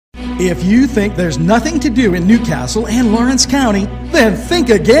If you think there's nothing to do in Newcastle and Lawrence County, then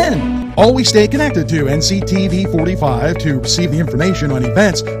think again. Always stay connected to NCTV45 to receive the information on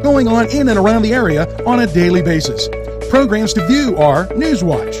events going on in and around the area on a daily basis. Programs to view are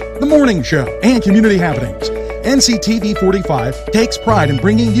NewsWatch, The Morning Show, and Community Happenings. NCTV45 takes pride in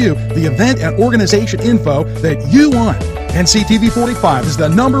bringing you the event and organization info that you want. NCTV45 is the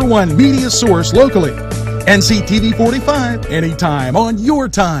 #1 media source locally. NCTV45, anytime on your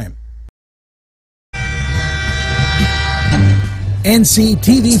time.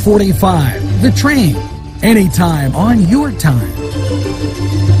 NCTV45, The Train, anytime on your time.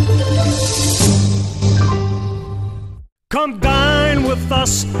 Come dine with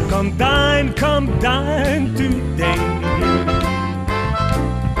us, come dine today.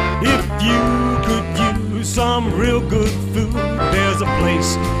 If you could use some real good food, there's a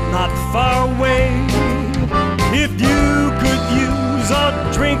place not far away. If you could use a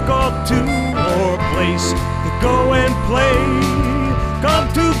drink or two, or a place to go and play, come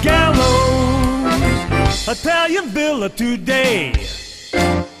to Gallows Italian Villa today.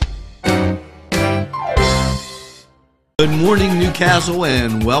 Good morning, Newcastle,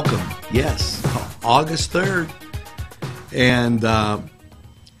 and welcome. Yes, August 3rd. And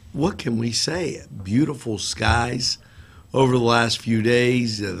what can we say? Beautiful skies over the last few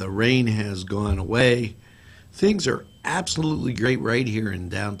days. The rain has gone away. Things are absolutely great right here in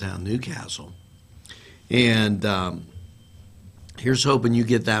downtown Newcastle. And here's hoping you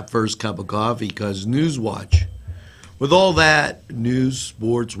get that first cup of coffee, because NewsWatch, with all that news,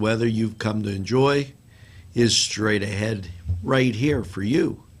 sports, weather you've come to enjoy, is straight ahead right here for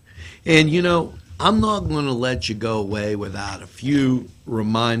you. And you know, I'm not going to let you go away without a few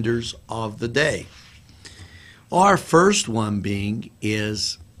reminders of the day. Our first one being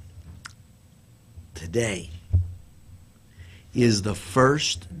is today is the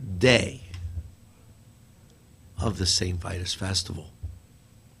first day of the St. Vitus Festival.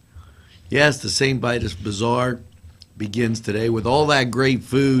 Yes, the St. Vitus Bazaar begins today with all that great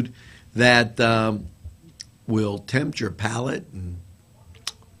food that will tempt your palate and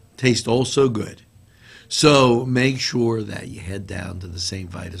taste oh so good. So make sure that you head down to the St.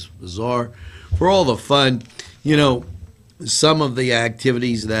 Vitus Bazaar for all the fun. You know, some of the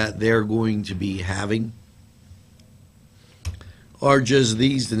activities that they're going to be having are just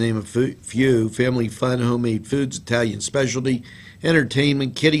these, to name a few: family fun, homemade foods, Italian specialty,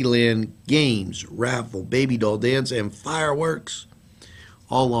 entertainment, Kittyland, games, raffle, baby doll dance, and fireworks,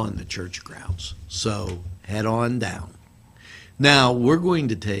 all on the church grounds. So head on down. Now, we're going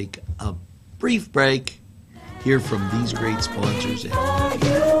to take a brief break, hear from these great sponsors, and right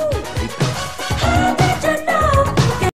back.